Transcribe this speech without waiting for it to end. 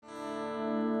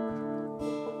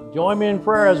Join me in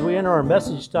prayer as we enter our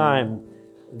message time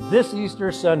this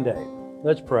Easter Sunday.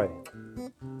 Let's pray.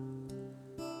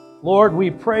 Lord,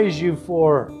 we praise you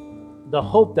for the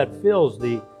hope that fills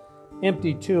the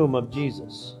empty tomb of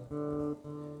Jesus.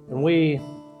 And we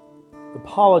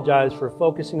apologize for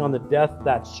focusing on the death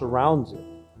that surrounds it.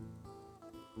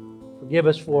 Forgive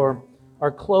us for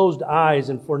our closed eyes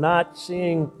and for not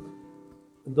seeing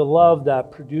the love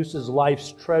that produces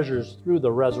life's treasures through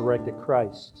the resurrected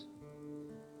Christ.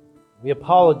 We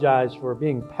apologize for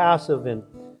being passive and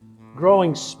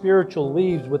growing spiritual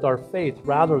leaves with our faith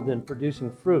rather than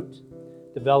producing fruit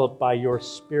developed by your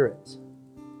Spirit.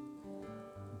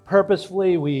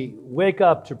 Purposefully, we wake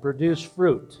up to produce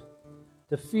fruit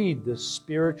to feed the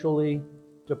spiritually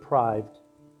deprived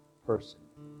person.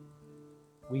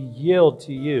 We yield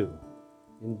to you.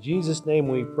 In Jesus' name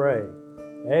we pray.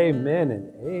 Amen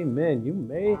and amen. You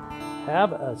may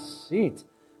have a seat.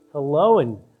 Hello,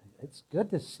 and it's good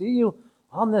to see you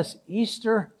on this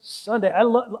Easter Sunday. I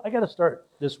got to start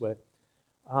this way.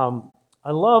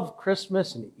 I love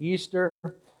Christmas and Easter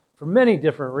for many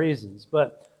different reasons,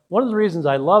 but one of the reasons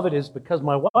I love it is because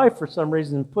my wife, for some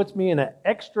reason, puts me in an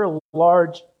extra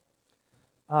large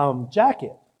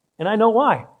jacket. And I know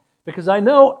why. Because I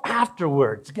know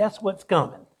afterwards, guess what's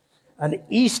coming? An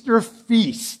Easter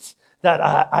feast that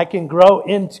I can grow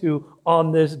into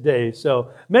on this day. So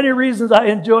many reasons I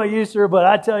enjoy Easter, but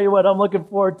I tell you what, I'm looking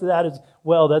forward to that as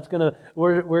well.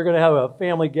 We're gonna have a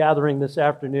family gathering this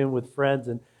afternoon with friends,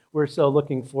 and we're so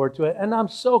looking forward to it. And I'm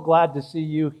so glad to see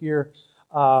you here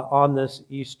on this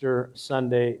Easter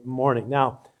Sunday morning.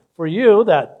 Now, for you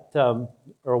that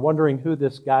are wondering who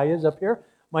this guy is up here,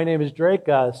 my name is Drake,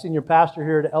 senior pastor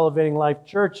here at Elevating Life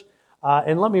Church,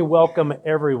 and let me welcome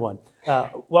everyone.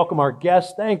 Welcome our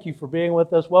guests. Thank you for being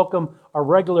with us. Welcome our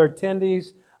regular attendees.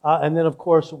 And then, of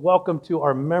course, welcome to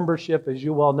our membership. As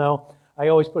you well know, I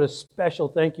always put a special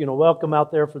thank you and a welcome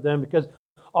out there for them because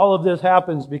all of this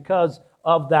happens because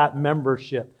of that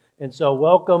membership. And so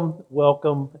welcome,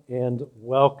 welcome, and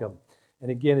welcome.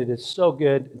 And again, it is so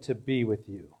good to be with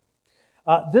you.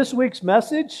 This week's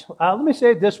message, let me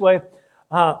say it this way,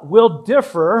 will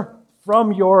differ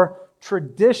from your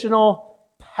traditional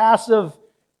passive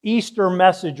Easter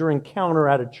message or encounter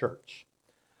at a church.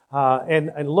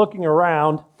 And looking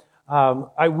around,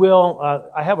 I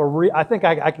think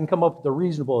I can come up with a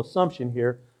reasonable assumption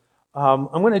here. I'm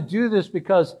going to do this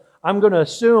because I'm going to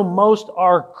assume most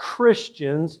are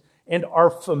Christians and are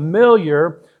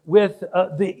familiar with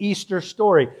the Easter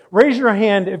story. Raise your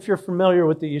hand if you're familiar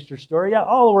with the Easter story. Yeah,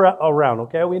 all around,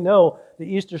 okay? We know the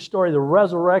Easter story, the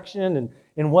resurrection,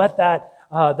 and what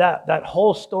that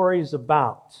whole story is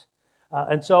about.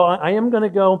 And so I am going to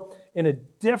go in a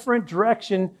different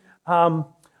direction,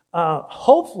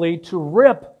 hopefully to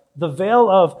rip the veil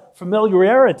of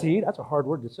familiarity, that's a hard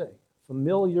word to say,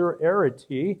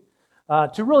 familiarity,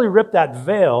 to really rip that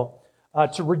veil,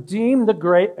 to redeem the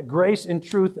grace and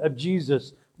truth of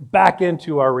Jesus back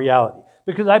into our reality.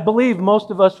 Because I believe most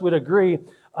of us would agree,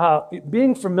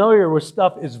 being familiar with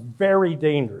stuff is very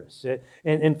dangerous.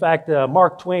 And in fact,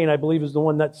 Mark Twain, I believe, is the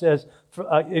one that says,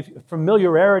 if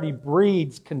familiarity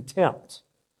breeds contempt.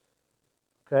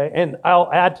 Okay, and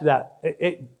I'll add to that.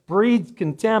 It breeds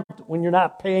contempt when you're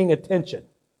not paying attention.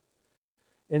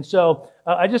 And so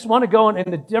I just want to go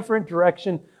in a different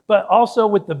direction, but also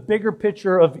with the bigger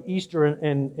picture of Easter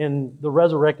and the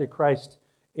resurrected Christ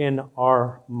in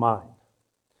our mind.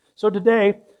 So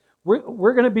today,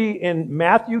 we're going to be in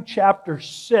Matthew chapter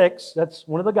 6. That's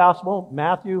one of the Gospels,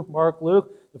 Matthew, Mark,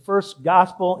 Luke, the first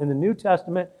Gospel in the New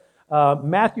Testament.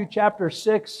 Matthew chapter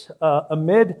 6,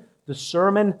 amid the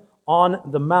Sermon on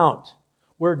the Mount,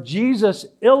 where Jesus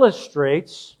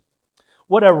illustrates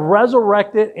what a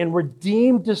resurrected and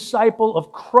redeemed disciple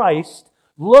of Christ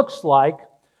looks like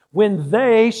when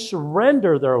they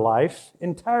surrender their life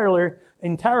entirely,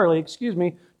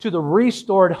 to the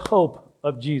restored hope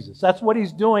of Jesus. That's what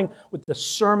he's doing with the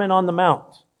Sermon on the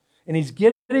Mount. And he's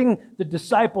getting the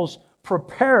disciples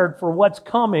prepared for what's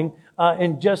coming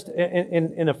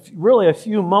in really a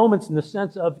few moments in the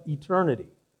sense of eternity.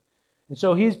 And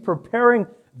so he's preparing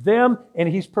them and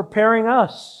he's preparing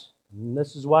us. And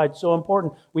this is why it's so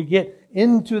important we get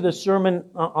into the Sermon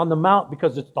on the Mount,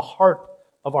 because it's the heart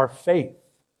of our faith.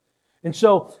 And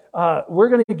so we're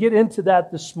going to get into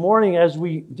that this morning as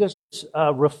we just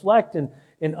reflect and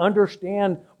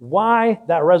understand why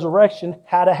that resurrection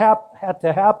had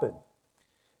to happen.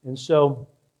 And so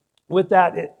with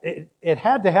that, it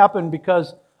had to happen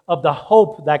because of the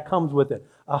hope that comes with it.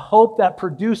 A hope that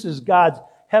produces God's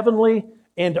heavenly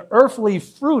and earthly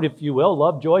fruit, if you will,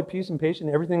 love, joy, peace, and patience,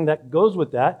 everything that goes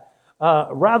with that,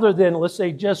 rather than, let's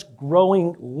say, just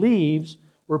growing leaves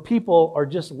where people are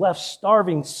just left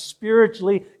starving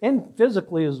spiritually and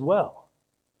physically as well.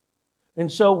 And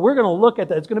so we're going to look at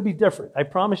that. It's going to be different, I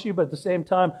promise you, but at the same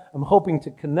time, I'm hoping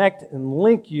to connect and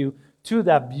link you to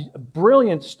that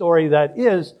brilliant story that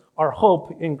is our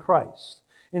hope in Christ.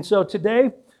 And so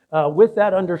today, with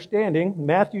that understanding,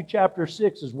 Matthew chapter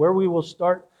 6 is where we will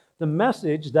start the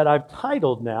message that I've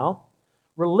titled now,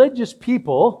 Religious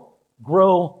People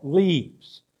Grow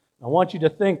Leaves. I want you to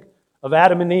think of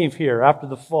Adam and Eve here after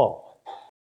the fall.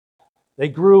 They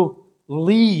grew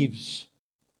leaves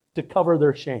to cover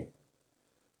their shame.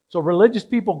 So religious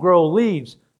people grow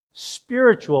leaves.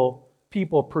 Spiritual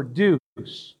people produce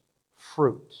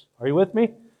fruit. Are you with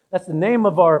me? That's the name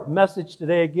of our message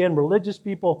today. Again, religious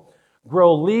people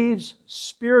grow leaves.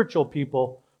 Spiritual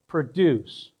people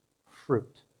produce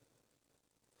fruit.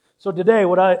 So today,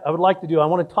 what I would like to do, I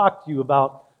want to talk to you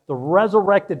about the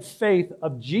resurrected faith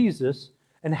of Jesus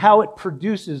and how it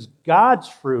produces God's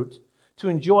fruit to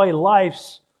enjoy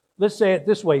life's, let's say it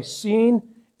this way, seen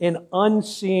and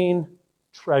unseen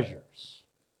treasures.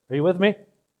 Are you with me?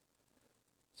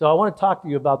 So I want to talk to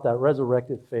you about that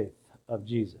resurrected faith of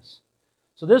Jesus.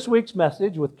 So this week's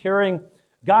message with carrying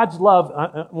God's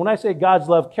love, when I say God's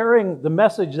love, carrying the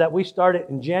message that we started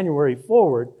in January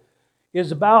forward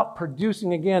is about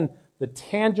producing, again, the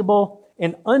tangible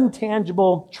and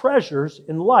untangible treasures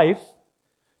in life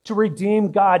to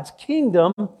redeem God's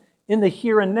kingdom in the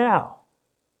here and now.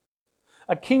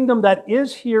 A kingdom that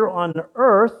is here on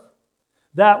earth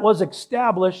that was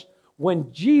established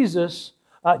when Jesus'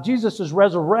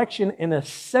 resurrection and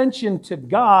ascension to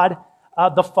God,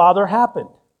 the Father, happened.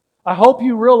 I hope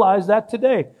you realize that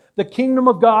today. The kingdom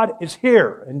of God is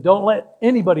here, and don't let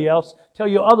anybody else tell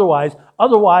you otherwise.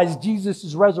 Otherwise,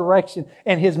 Jesus' resurrection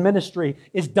and His ministry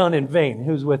is done in vain.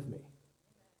 Who's with me?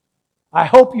 I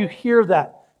hope you hear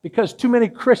that, because too many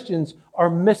Christians are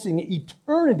missing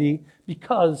eternity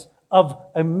because of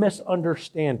a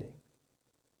misunderstanding.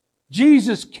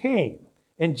 Jesus came,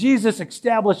 and Jesus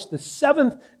established the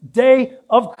seventh day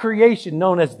of creation,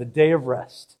 known as the day of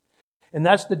rest. And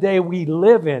that's the day we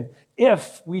live in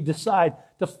if we decide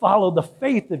to follow the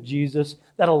faith of Jesus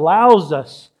that allows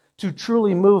us to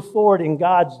truly move forward in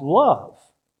God's love,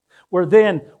 where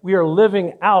then we are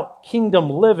living out kingdom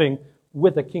living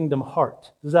with a kingdom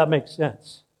heart. Does that make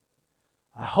sense?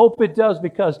 I hope it does,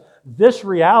 because this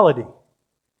reality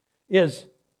is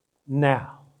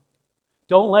now.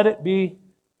 Don't let it be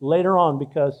later on,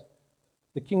 because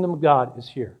the kingdom of God is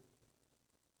here.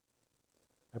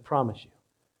 I promise you.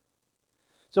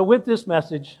 So with this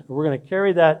message, we're going to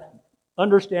carry that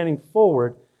understanding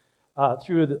forward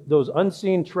through those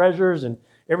unseen treasures and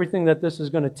everything that this is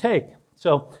going to take.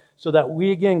 So that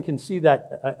we again can see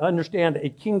that, understand a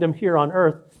kingdom here on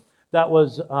earth that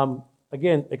was,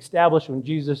 again, established when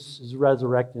Jesus'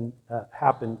 resurrection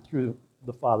happened through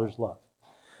the Father's love.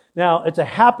 Now, it's a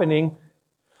happening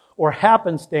or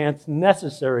happenstance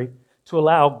necessary to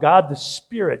allow God the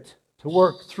Spirit to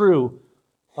work through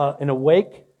an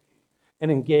awake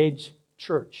and engaged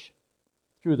church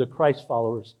through the Christ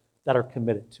followers that are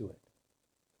committed to it.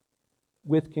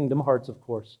 With kingdom hearts, of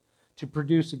course, to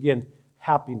produce, again,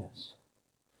 happiness.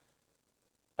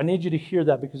 I need you to hear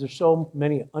that, because there's so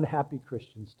many unhappy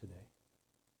Christians today.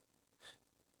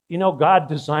 You know, God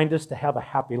designed us to have a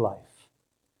happy life.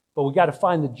 But we got to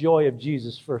find the joy of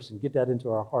Jesus first and get that into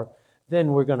our heart.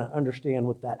 Then we're going to understand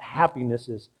what that happiness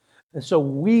is. And so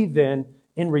we then,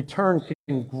 in return,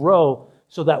 can grow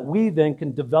so that we then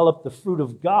can develop the fruit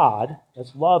of God,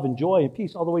 that's love and joy and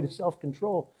peace, all the way to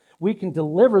self-control. We can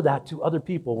deliver that to other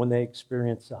people when they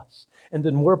experience us. And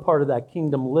then we're part of that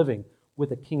kingdom living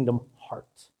with a kingdom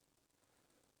heart.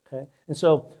 Okay? And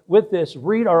so with this,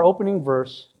 read our opening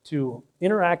verse to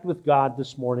interact with God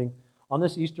this morning, on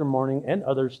this Easter morning, and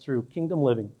others through kingdom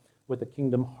living with a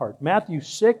kingdom heart. Matthew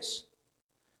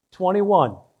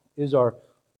 6:21 is our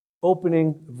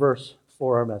opening verse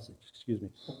for our message. Excuse me.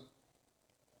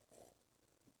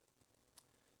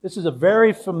 This is a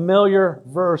very familiar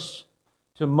verse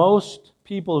to most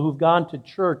people who've gone to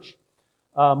church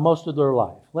most of their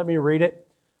life. Let me read it,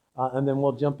 and then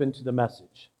we'll jump into the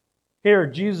message. Here,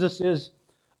 Jesus is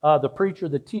the preacher,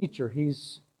 the teacher.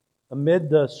 He's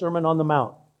amid the Sermon on the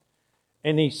Mount.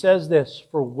 And he says this,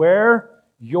 "For where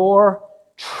your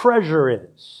treasure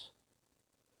is,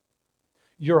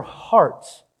 your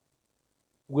heart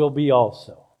will be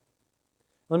also."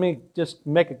 Let me just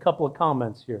make a couple of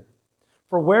comments here.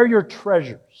 For where your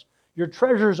treasures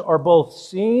are both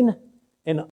seen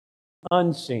and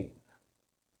unseen.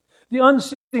 The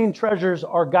unseen treasures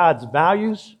are God's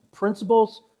values,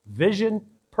 principles, vision,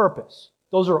 purpose.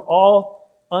 Those are all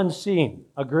unseen.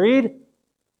 Agreed?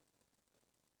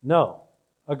 No.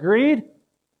 Agreed?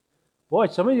 Boy,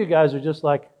 some of you guys are just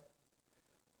like,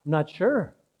 I'm not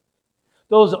sure.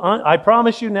 I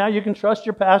promise you now, you can trust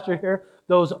your pastor here.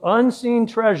 Those unseen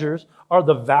treasures are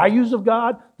the values of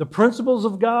God, the principles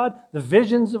of God, the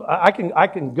visions of. I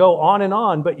can go on and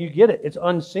on, but you get it. It's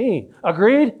unseen.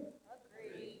 Agreed?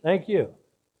 Agreed. Thank you.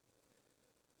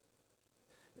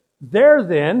 There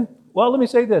then, well, let me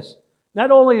say this.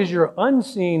 Not only is your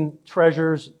unseen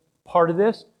treasures part of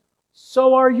this,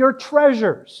 so are your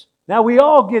treasures. Now we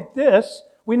all get this.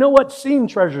 We know what seen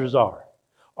treasures are.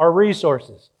 Our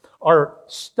resources, our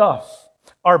stuff,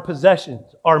 our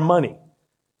possessions, our money.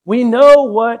 We know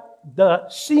what the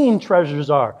seen treasures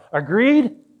are.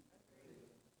 Agreed?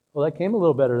 Well, that came a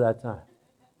little better that time.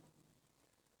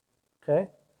 Okay?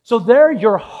 So there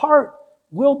your heart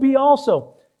will be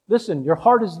also. Listen, your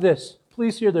heart is this.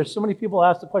 Please hear, there's so many people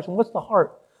ask the question, what's the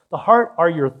heart? The heart are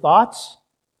your thoughts.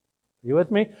 Are you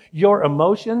with me? Your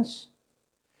emotions.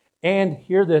 And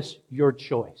hear this, your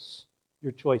choice.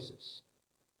 Your choices.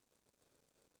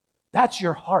 That's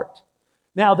your heart.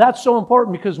 Now, that's so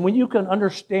important because when you can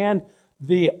understand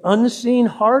the unseen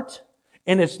heart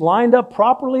and it's lined up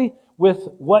properly with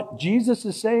what Jesus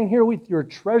is saying here with your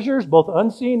treasures, both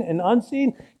unseen and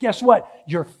unseen, guess what?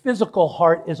 Your physical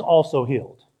heart is also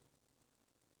healed.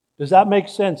 Does that make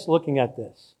sense looking at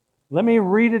this? Let me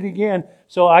read it again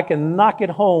so I can knock it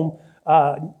home,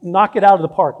 knock it out of the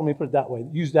park. Let me put it that way.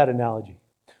 Use that analogy.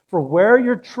 For where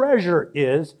your treasure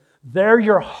is, there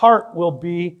your heart will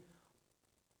be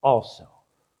also.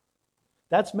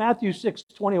 That's Matthew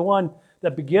 6:21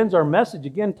 that begins our message,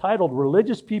 again titled,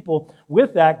 Religious People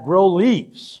with that grow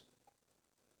leaves.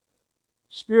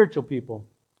 Spiritual people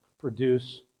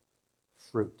produce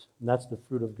fruit, and that's the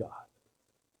fruit of God.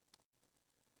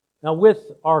 Now,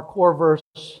 with our core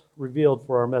verse revealed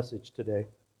for our message today,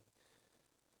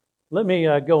 let me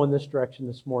go in this direction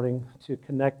this morning to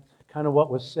connect kind of what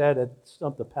was said at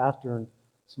Stump the Pastor and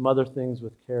some other things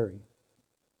with Carrie.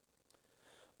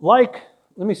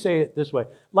 Let me say it this way,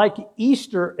 like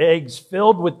Easter eggs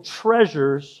filled with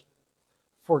treasures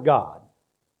for God,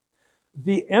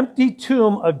 the empty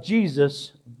tomb of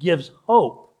Jesus gives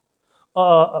hope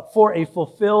for a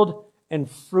fulfilled and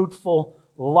fruitful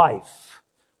life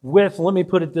with, let me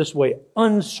put it this way,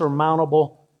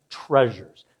 unsurmountable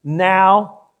treasures,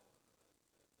 now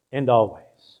and always.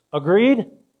 Agreed?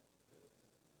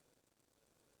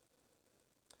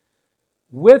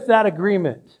 With that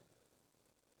agreement,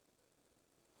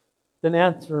 then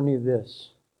answer me this.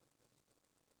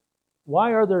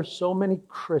 Why are there so many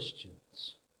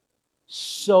Christians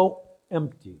so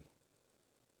empty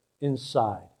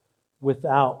inside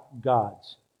without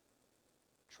God's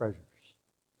treasures?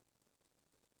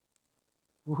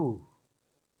 Ooh.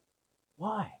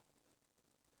 Why?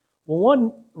 Well,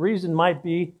 one reason might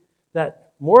be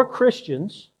that more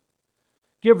Christians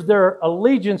give their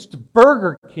allegiance to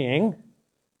Burger King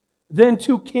than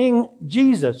to King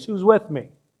Jesus, who's with me.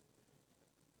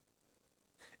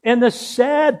 And the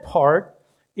sad part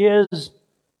is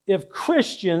if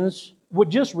Christians would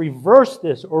just reverse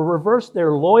this or reverse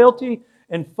their loyalty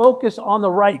and focus on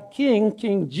the right King,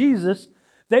 King Jesus,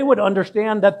 they would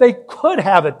understand that they could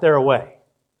have it their way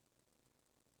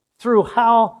through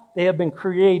how they have been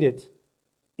created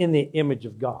in the image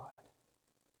of God.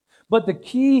 But the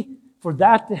key for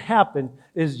that to happen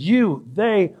is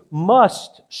they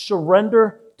must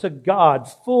surrender to God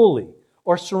fully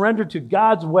or surrender to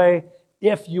God's way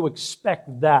if you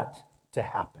expect that to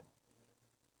happen.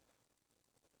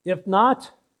 If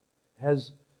not,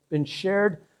 has been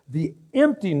shared, the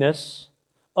emptiness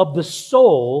of the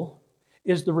soul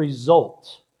is the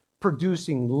result,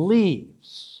 producing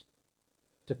leaves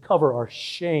to cover our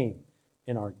shame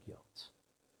and our guilt.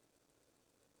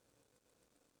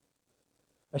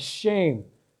 A shame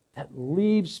that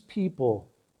leaves people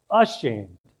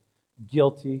ashamed,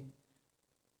 guilty,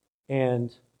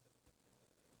 and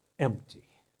empty.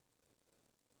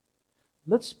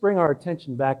 Let's bring our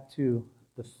attention back to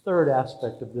the third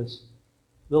aspect of this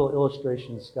little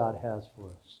illustration Scott has for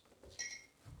us.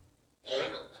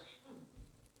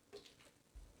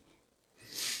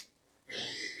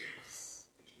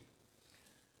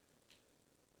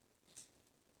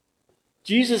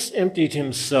 Jesus emptied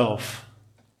himself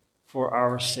for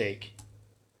our sake,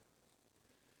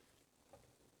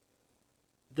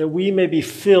 that we may be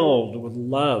filled with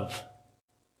love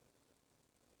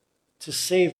to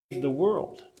save the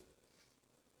world.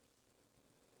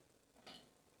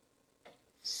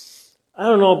 I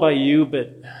don't know about you,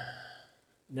 but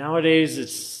nowadays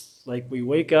it's like we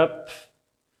wake up,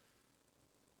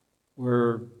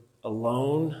 we're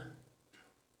alone,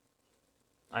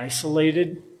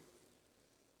 isolated,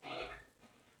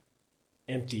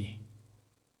 empty.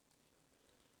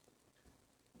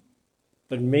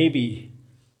 But maybe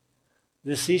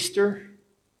this Easter,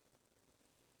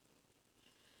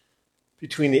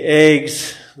 between the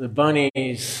eggs, the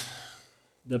bunnies,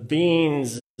 the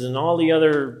beans, and all the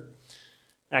other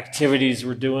activities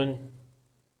we're doing,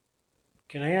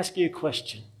 can I ask you a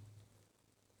question?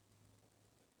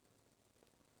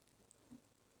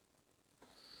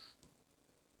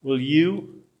 Will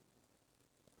you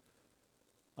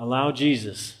allow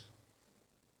Jesus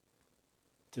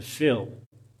to fill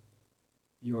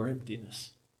your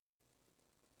emptiness?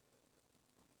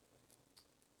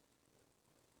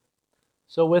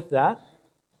 So with that,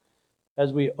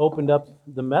 as we opened up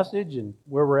the message and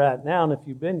where we're at now, and if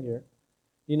you've been here,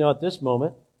 you know at this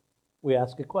moment, we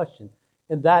ask a question.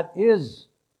 And that is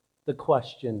the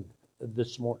question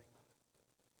this morning.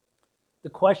 The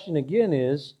question again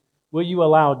is, will you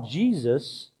allow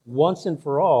Jesus, once and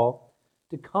for all,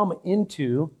 to come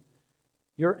into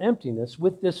your emptiness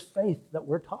with this faith that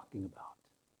we're talking about?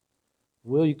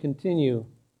 Will you continue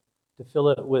to fill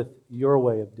it with your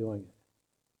way of doing it?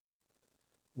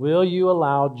 Will you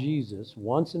allow Jesus,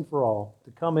 once and for all,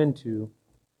 to come into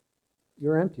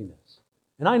your emptiness?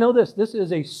 And I know this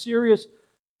is a serious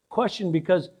question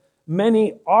because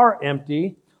many are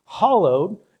empty,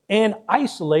 hollowed, and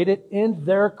isolated in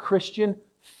their Christian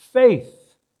faith.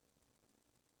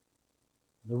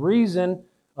 The reason,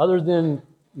 other than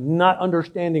not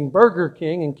understanding Burger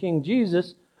King and King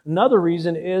Jesus, another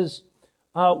reason is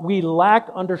we lack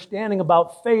understanding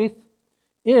about faith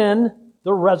in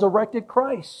the resurrected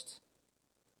Christ.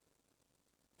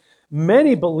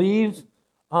 Many believe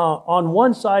on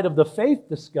one side of the faith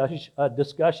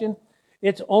discussion,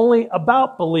 it's only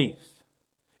about belief.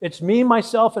 It's me,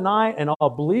 myself, and I, and I'll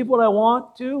believe what I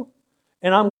want to,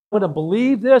 and I'm going to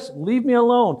believe this, leave me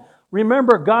alone.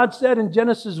 Remember, God said in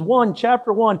Genesis 1,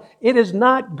 chapter 1, it is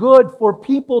not good for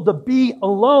people to be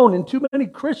alone. And too many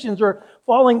Christians are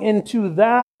falling into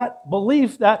that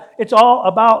belief that it's all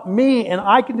about me and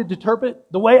I can interpret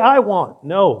the way I want.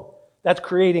 No, that's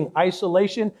creating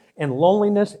isolation and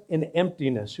loneliness and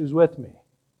emptiness. Who's with me?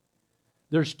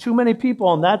 There's too many people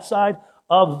on that side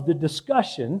of the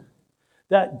discussion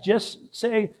that just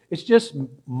say, it's just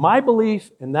my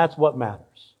belief and that's what matters.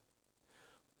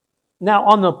 Now,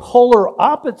 on the polar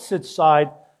opposite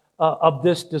side of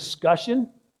this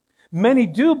discussion, many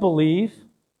do believe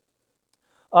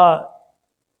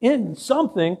in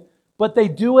something, but they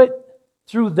do it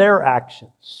through their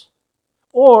actions.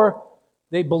 Or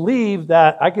they believe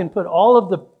that I can put all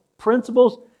of the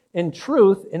principles and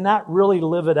truth and not really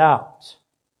live it out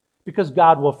because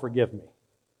God will forgive me.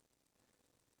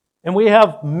 And we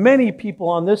have many people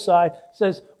on this side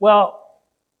says, well,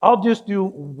 I'll just do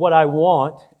what I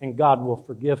want and God will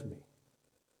forgive me.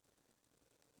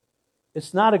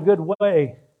 It's not a good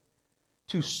way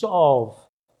to solve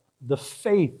the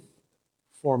faith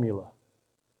formula.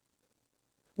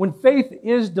 When faith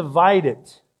is divided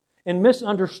and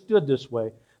misunderstood this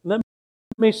way, let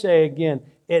me say again,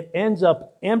 it ends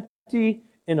up empty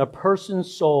in a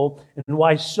person's soul, and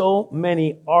why so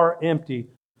many are empty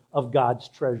of God's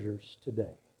treasures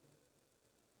today.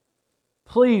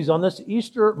 Please, on this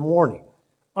Easter morning,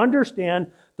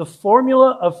 understand the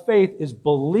formula of faith is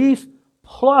belief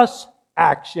plus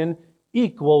action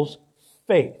equals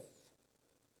faith.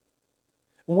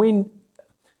 We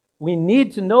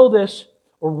need to know this,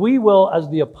 or we will, as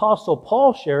the Apostle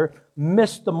Paul shared,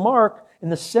 miss the mark in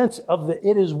the sense of the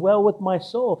it is well with my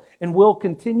soul, and will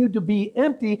continue to be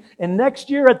empty. And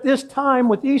next year at this time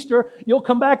with Easter, you'll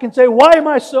come back and say, why am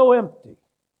I so empty?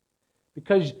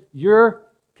 Because you're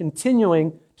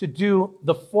continuing to do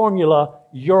the formula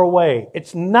your way.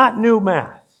 It's not new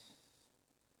math.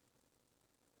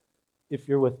 If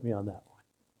you're with me on that one.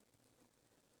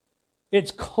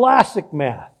 It's classic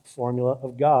math formula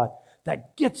of God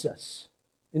that gets us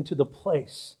into the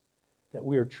place that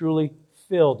we are truly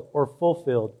filled or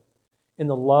fulfilled in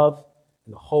the love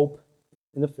and the hope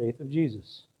and the faith of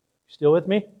Jesus. Still with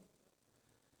me?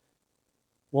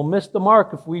 We'll miss the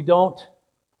mark if we don't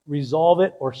resolve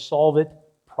it or solve it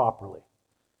properly.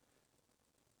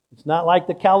 It's not like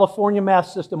the California math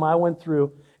system I went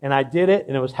through and I did it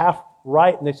and it was half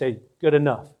right and they say, good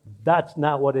enough. That's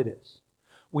not what it is.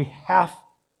 We have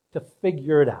to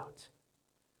figure it out.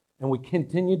 And we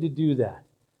continue to do that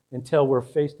until we're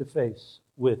face to face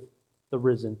with the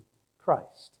risen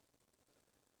Christ.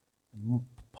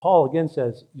 Paul again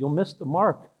says, you'll miss the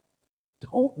mark.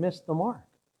 Don't miss the mark.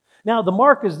 Now, the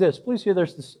mark is this. Please hear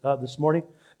this morning.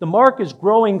 The mark is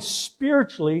growing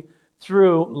spiritually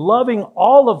through loving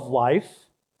all of life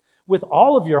with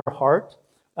all of your heart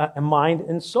and mind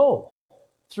and soul.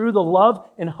 through the love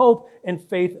and hope and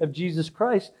faith of Jesus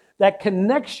Christ that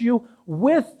connects you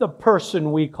with the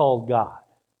person we call God.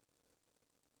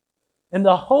 And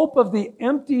the hope of the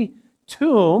empty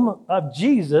tomb of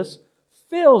Jesus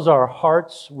fills our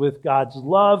hearts with God's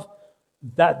love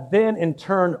that then in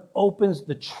turn opens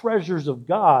the treasures of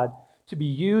God to be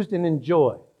used and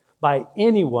enjoyed by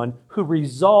anyone who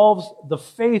resolves the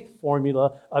faith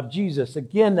formula of Jesus.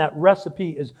 Again, that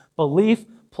recipe is belief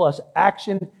plus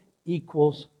action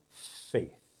equals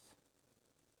faith.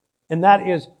 And that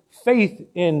is faith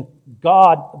in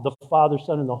God, the Father,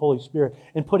 Son, and the Holy Spirit,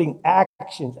 and putting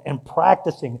actions and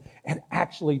practicing and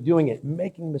actually doing it,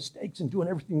 making mistakes and doing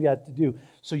everything you got to do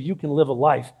so you can live a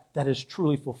life that is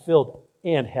truly fulfilled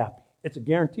and happy. It's a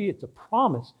guarantee, it's a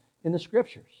promise in the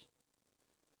Scriptures.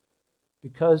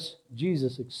 Because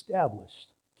Jesus established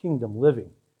kingdom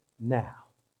living now.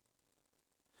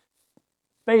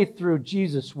 Faith through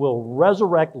Jesus will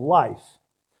resurrect life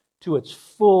to its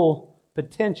full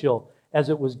potential as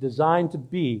it was designed to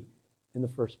be in the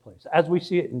first place, as we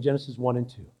see it in Genesis 1 and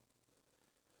 2.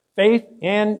 Faith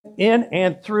in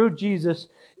and through Jesus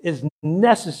is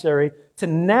necessary to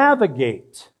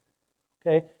navigate,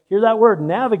 okay, hear that word,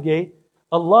 navigate,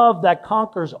 a love that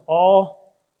conquers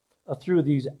all through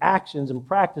these actions and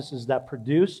practices that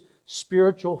produce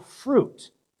spiritual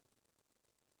fruit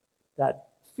that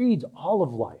feeds all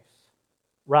of life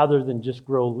rather than just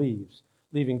grow leaves,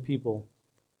 leaving people,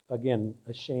 again,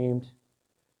 ashamed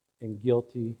and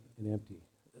guilty and empty.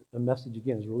 The message,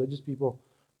 again, is religious people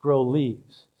grow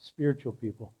leaves. Spiritual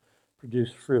people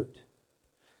produce fruit.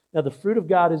 Now, the fruit of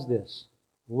God is this.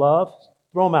 Love,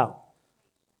 throw them out.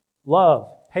 Love,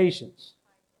 patience,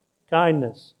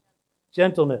 kindness,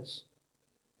 gentleness.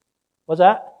 What's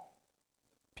that?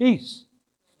 Peace.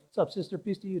 What's up, sister?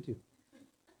 Peace to you too.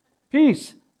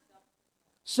 Peace.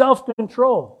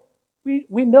 Self-control. We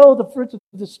know the fruits of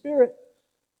the Spirit.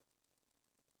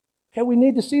 Okay, we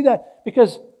need to see that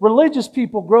because religious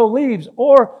people grow leaves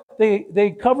or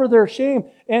they cover their shame.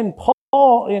 And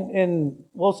Paul,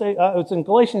 we'll say it's in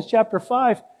Galatians chapter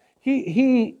 5,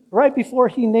 he right before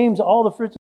he names all the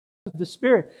fruits of the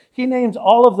Spirit, he names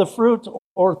all of the fruits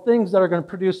or things that are going to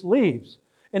produce leaves.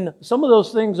 And some of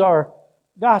those things are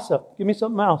gossip. Give me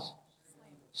something else.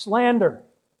 Slander.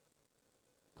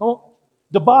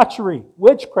 Debauchery.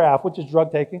 Witchcraft, which is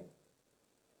drug taking.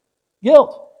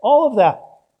 Guilt. All of that.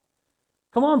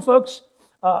 Come on, folks.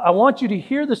 I want you to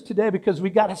hear this today because we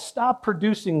got to stop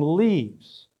producing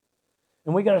leaves.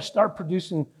 And we got to start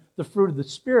producing the fruit of the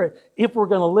Spirit if we're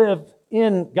going to live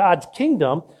in God's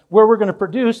kingdom where we're going to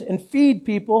produce and feed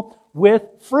people with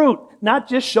fruit, not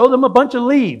just show them a bunch of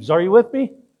leaves. Are you with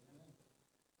me?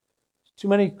 Too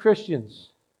many Christians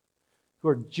who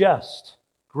are just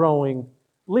growing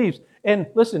leaves. And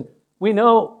listen, we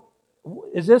know,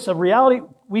 is this a reality?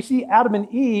 We see Adam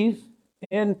and Eve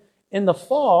in the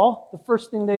fall, the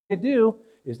first thing they do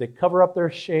is they cover up their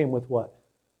shame with what?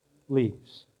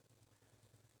 Leaves.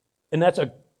 And that's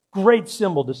a great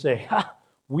symbol to say,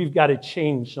 we've got to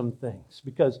change some things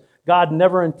because God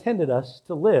never intended us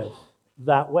to live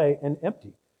that way and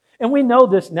empty. And we know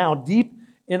this now deep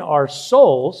in our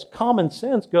souls. Common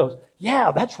sense goes,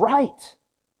 yeah, that's right.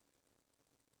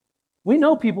 We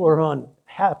know people are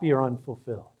unhappy or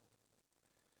unfulfilled.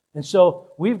 And so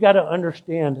we've got to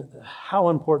understand how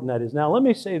important that is. Now, let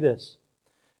me say this,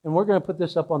 and we're going to put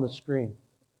this up on the screen.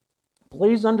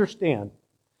 Please understand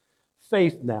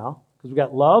faith now, because we've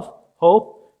got love,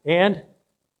 hope, and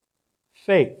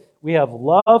faith. We have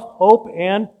love, hope,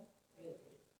 and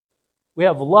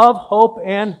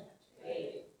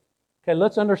okay,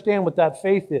 let's understand what that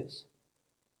faith is.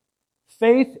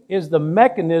 Faith is the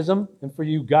mechanism, and for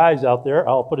you guys out there,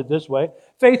 I'll put it this way,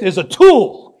 faith is a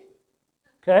tool.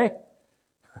 Okay?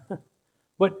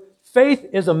 But faith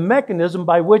is a mechanism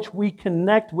by which we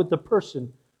connect with the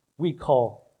person we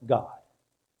call God.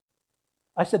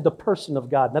 I said the person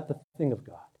of God, not the thing of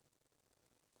God.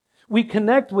 We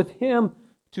connect with Him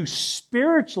to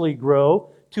spiritually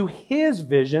grow to His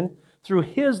vision through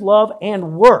His love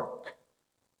and work.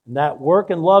 And that work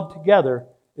and love together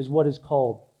is what is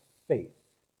called faith.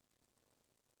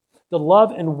 The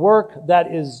love and work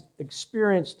that is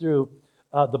experienced through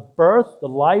the birth, the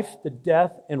life, the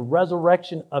death, and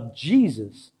resurrection of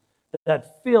Jesus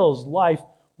that fills life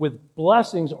with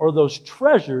blessings or those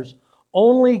treasures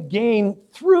only gained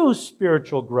through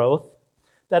spiritual growth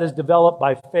that is developed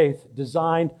by faith,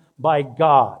 designed by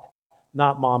God,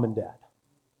 not mom and dad.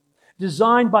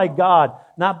 Designed by God,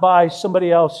 not by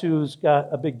somebody else who's got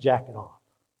a big jacket on.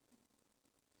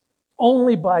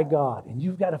 Only by God. And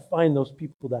you've got to find those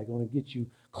people that are going to get you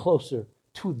closer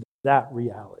to that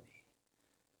reality.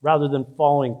 rather than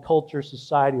following culture,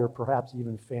 society, or perhaps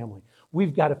even family.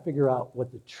 We've got to figure out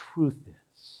what the truth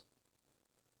is.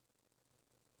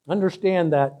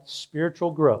 Understand that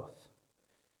spiritual growth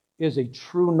is a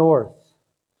true north,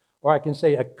 or I can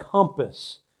say a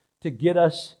compass, to get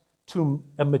us to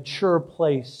a mature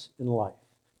place in life,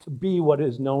 to be what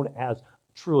is known as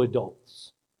true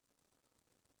adults.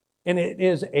 And it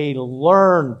is a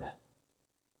learned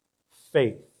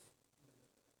faith.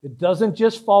 It doesn't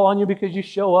just fall on you because you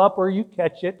show up or you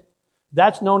catch it.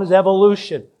 That's known as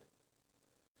evolution.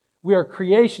 We are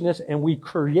creationists and we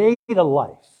create a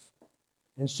life.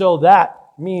 And so that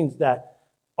means that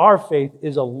our faith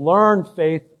is a learned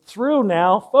faith through,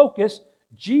 now, focus,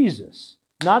 Jesus.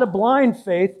 Not a blind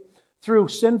faith through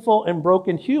sinful and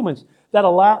broken humans.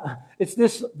 It's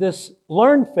this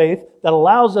learned faith that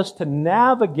allows us to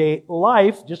navigate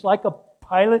life just like a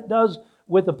pilot does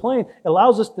with a plane. It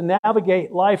allows us to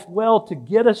navigate life well to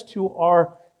get us to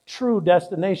our true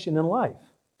destination in life.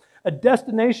 A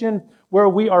destination where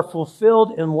we are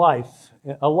fulfilled in life.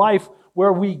 A life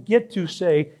where we get to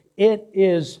say, it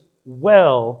is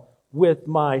well with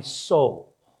my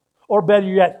soul. Or better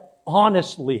yet,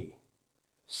 honestly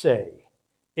say,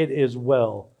 it is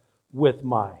well with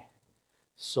my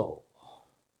soul.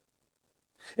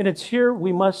 And it's here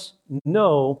we must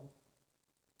know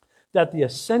that the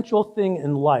essential thing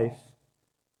in life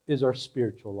is our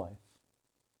spiritual life.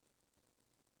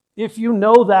 If you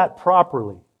know that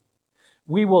properly,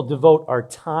 we will devote our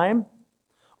time,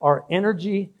 our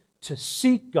energy to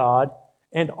seek God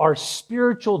and our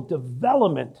spiritual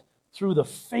development through the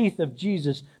faith of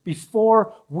Jesus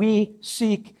before we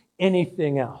seek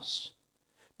anything else.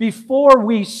 Before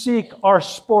we seek our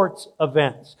sports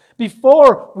events,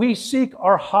 before we seek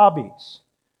our hobbies,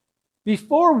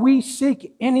 before we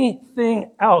seek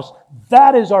anything else,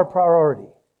 that is our priority.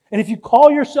 And if you call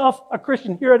yourself a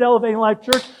Christian here at Elevating Life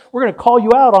Church, we're going to call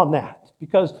you out on that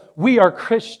because we are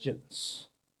Christians.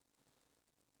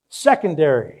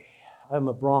 Secondary, I'm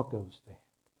a Broncos fan.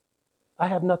 I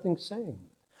have nothing saying.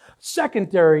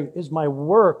 Secondary is my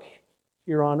work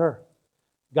here on earth.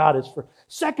 God is for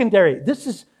secondary. This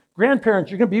is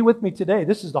grandparents. You're going to be with me today.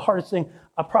 This is the hardest thing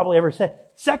I've probably ever said.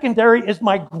 Secondary is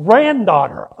my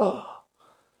granddaughter.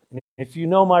 If you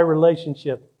know my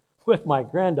relationship with my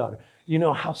granddaughter, you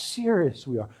know how serious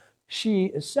we are. She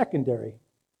is secondary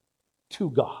to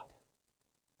God.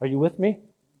 Are you with me?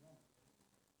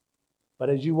 But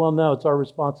as you well know, it's our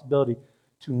responsibility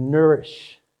to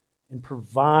nourish and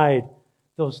provide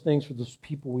those things for those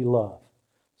people we love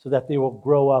so that they will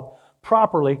grow up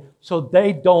properly so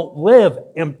they don't live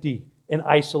empty and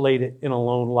isolated in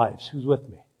alone lives. Who's with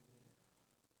me?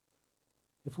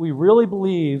 If we really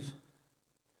believe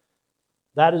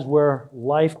that is where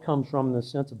life comes from in the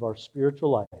sense of our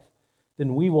spiritual life,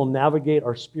 then we will navigate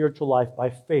our spiritual life by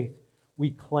faith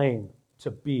we claim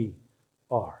to be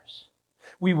ours.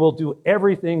 We will do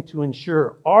everything to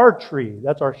ensure our tree,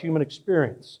 that's our human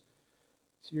experience.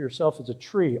 See yourself as a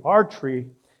tree. Our tree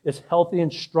is healthy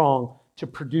and strong to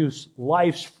produce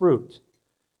life's fruit,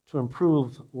 to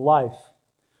improve life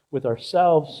with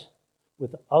ourselves,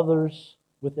 with others,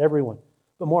 with everyone.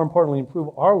 But more importantly, improve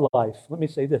our life, let me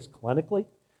say this, clinically,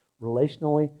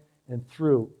 relationally, and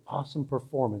through awesome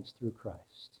performance through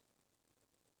Christ.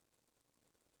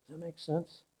 Does that make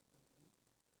sense?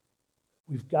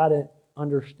 We've got to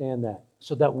understand that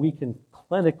so that we can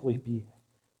clinically be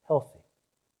healthy.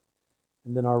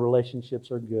 And then our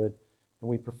relationships are good and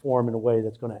we perform in a way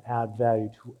that's going to add value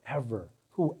to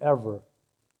whoever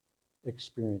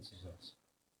experiences us.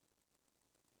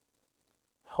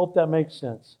 I hope that makes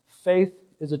sense. Faith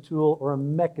is a tool or a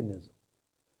mechanism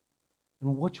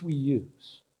in which we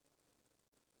use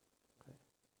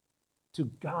to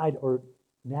guide or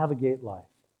navigate life.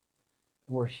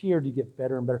 And we're here to get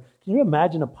better and better. Can you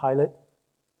imagine a pilot?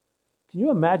 Can you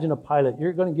imagine a pilot?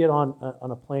 You're going to get on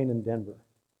a plane in Denver.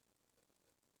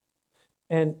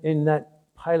 And that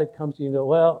pilot comes to you and goes,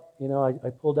 well, you know, I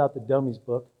pulled out the dummies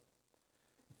book,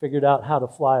 figured out how to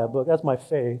fly a book. That's my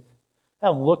faith. I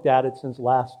haven't looked at it since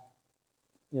last,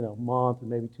 month or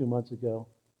maybe 2 months ago.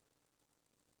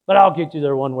 But I'll get you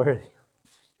there one way or the other.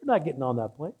 You're not getting on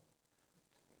that plane.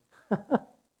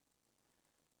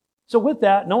 So with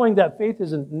that, knowing that faith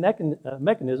is a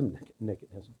mechanism. Did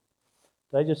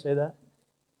I just say that?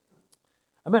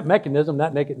 I meant mechanism,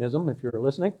 not nakednism, if you're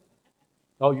listening.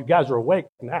 Oh, you guys are awake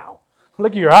now.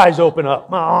 Look at your eyes open up.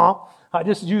 Oh, I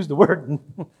just used the word.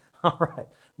 All right.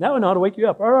 Now I know how to wake you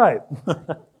up. All right.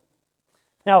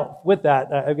 Now, with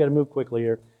that, I've got to move quickly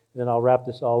here, and then I'll wrap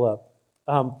this all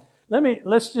up.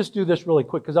 Let's just do this really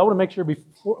quick, because I want to make sure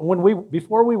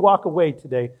before we walk away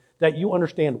today that you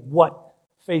understand what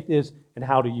faith is and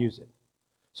how to use it.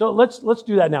 So let's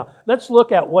do that now. Let's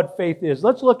look at what faith is.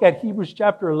 Let's look at Hebrews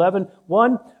chapter 11,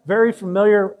 one very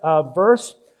familiar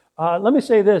verse. Let me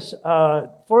say this.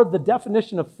 For the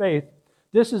definition of faith,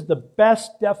 this is the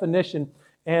best definition.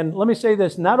 And let me say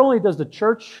this. Not only does the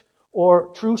church or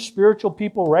true spiritual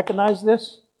people recognize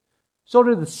this, so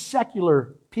do the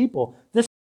secular people. This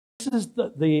is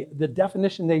the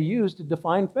definition they use to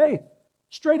define faith.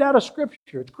 Straight out of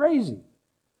Scripture. It's crazy.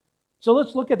 So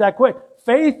let's look at that quick.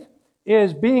 Faith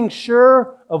is being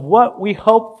sure of what we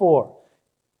hope for.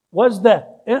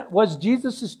 Was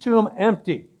Jesus' tomb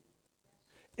empty?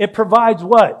 It provides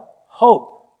what? Hope.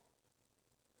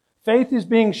 Faith is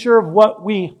being sure of what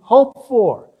we hope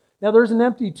for. Now there's an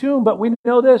empty tomb, but we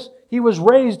know this. He was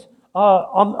raised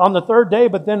on the third day,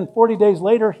 but then 40 days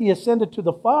later he ascended to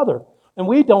the Father. And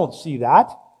we don't see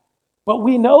that, but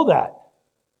we know that.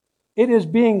 It is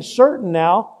being certain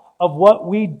now of what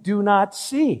we do not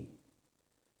see.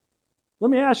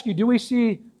 Let me ask you, do we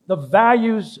see the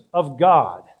values of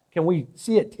God? Can we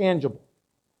see it tangible?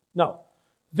 No.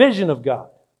 Vision of God.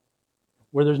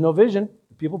 Where there's no vision,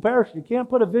 people perish. You can't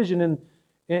put a vision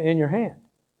in your hand.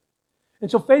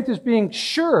 And so faith is being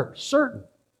sure, certain.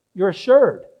 You're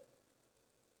assured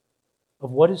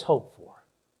of what is hoped for.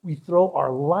 We throw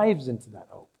our lives into that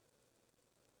hope.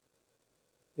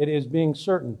 It is being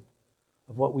certain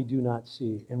of what we do not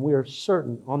see. And we are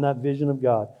certain on that vision of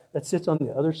God that sits on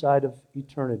the other side of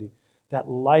eternity that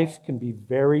life can be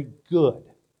very good,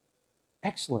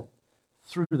 excellent,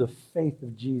 through the faith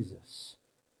of Jesus.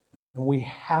 And we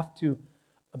have to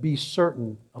be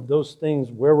certain of those things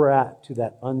where we're at to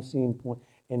that unseen point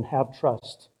and have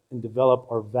trust and develop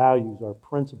our values, our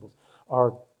principles,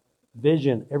 our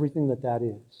vision, everything that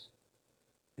is,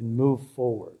 and move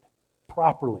forward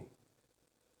properly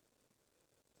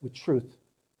with truth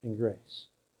and grace.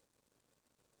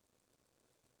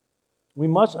 We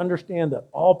must understand that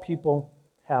all people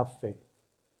have faith.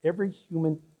 Every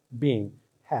human being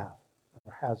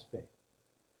has faith.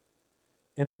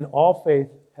 And all faith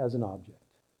has an object.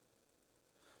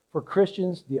 For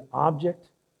Christians, the object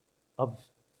of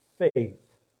faith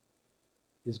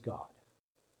is God.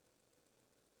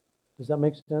 Does that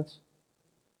make sense?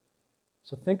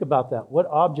 So think about that. What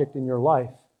object in your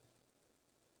life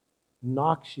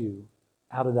knocks you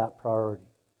out of that priority?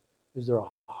 Is there a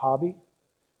hobby?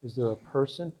 Is there a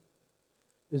person?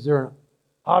 Is there an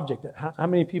object? How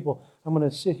many people, I'm going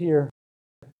to sit here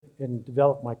and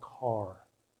develop my car.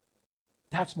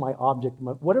 That's my object.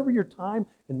 Whatever your time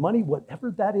and money,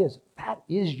 whatever that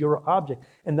is your object,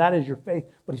 and that is your faith.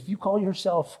 But if you call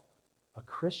yourself a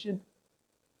Christian,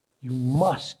 you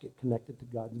must get connected to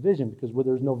God's vision, because where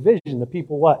there's no vision, the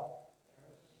people what?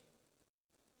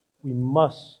 We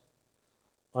must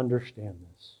understand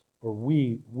this, or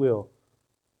we will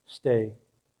stay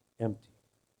empty.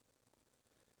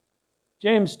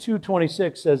 James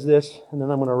 2:26 says this, and then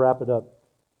I'm going to wrap it up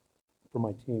for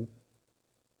my team.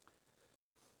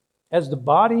 As the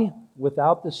body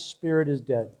without the spirit is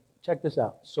dead. Check this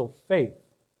out. So faith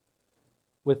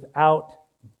without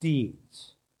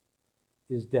deeds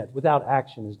is dead. Without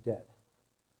action is dead.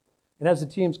 And as the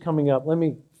team's coming up, let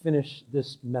me finish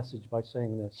this message by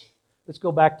saying this. Let's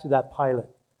go back to that pilot.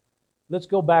 Let's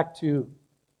go back to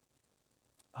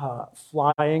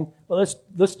flying. But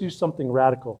let's do something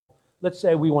radical. Let's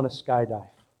say we want to skydive.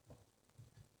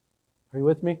 Are you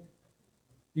with me?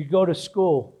 You go to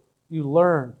school, you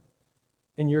learn,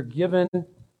 and you're given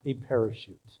a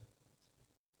parachute.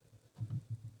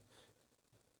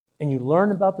 And you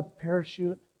learn about the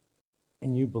parachute,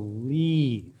 and you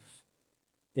believe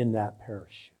in that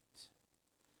parachute.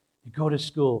 You go to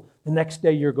school. The next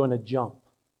day you're going to jump.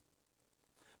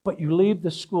 But you leave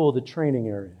the school, the training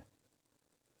area,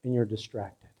 and you're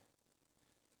distracted.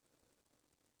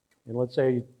 And let's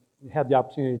say you have the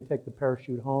opportunity to take the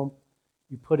parachute home.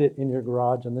 You put it in your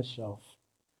garage on the shelf,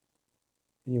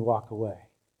 and you walk away.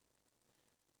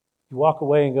 You walk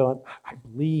away and go, I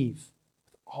believe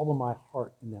with all of my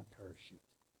heart in that parachute.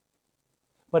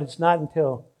 But it's not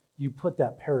until you put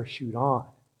that parachute on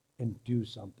and do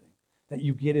something that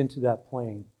you get into that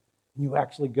plane and you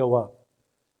actually go up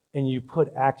and you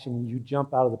put action and you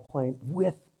jump out of the plane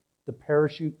with the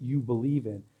parachute you believe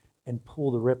in and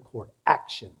pull the ripcord.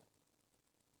 Action.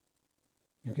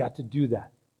 You've got to do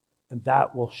that. And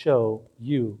that will show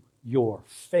you your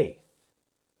faith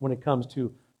when it comes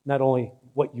to not only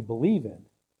what you believe in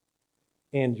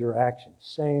and your actions.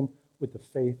 Same with the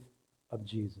faith of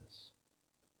Jesus.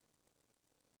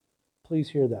 Please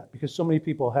hear that, because so many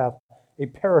people have a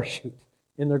parachute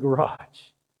in their garage,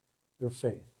 their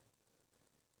faith,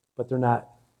 but they're not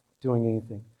doing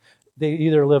anything. They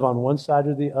either live on one side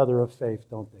or the other of faith,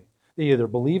 don't they? They either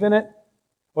believe in it,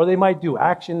 or they might do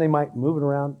action, they might move it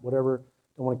around, whatever.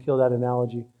 Don't want to kill that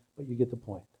analogy, but you get the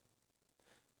point.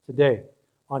 Today,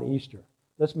 on Easter,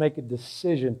 let's make a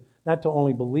decision not to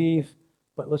only believe,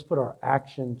 but let's put our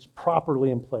actions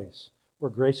properly in place where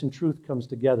grace and truth comes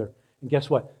together. And guess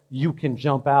what? You can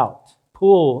jump out,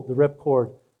 pull the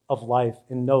ripcord of life,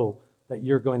 and know that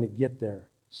you're going to get there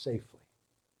safely.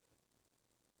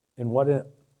 And what an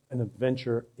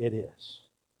adventure it is.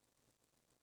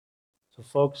 So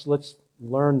folks, let's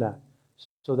learn that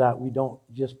so that we don't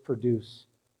just produce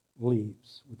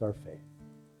leaves with our faith.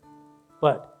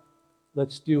 But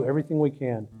let's do everything we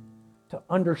can to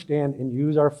understand and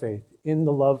use our faith in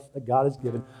the love that God has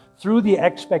given through the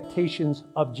expectations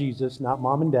of Jesus, not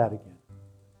mom and dad again,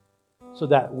 so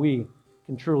that we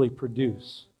can truly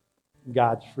produce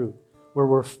God's fruit, where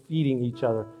we're feeding each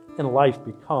other and life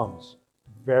becomes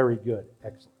very good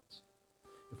excellence.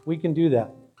 If we can do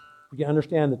that, we can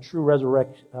understand the true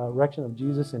resurrection of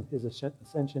Jesus and his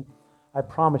ascension, I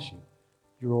promise you,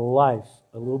 your life,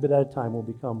 a little bit at a time, will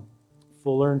become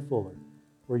fuller and fuller,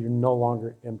 where you're no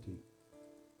longer empty.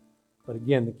 But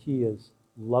again, the key is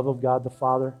love of God the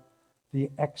Father, the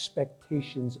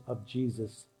expectations of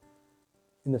Jesus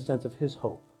in the sense of his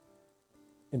hope,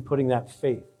 and putting that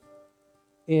faith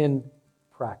in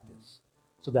practice.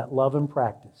 So that love and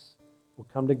practice will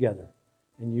come together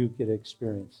and you get to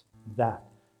experience that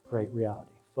great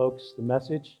reality. Folks, the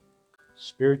message,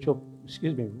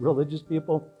 religious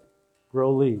people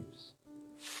grow leaves.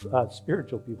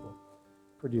 Spiritual people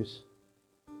produce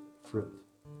fruit.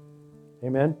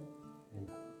 Amen?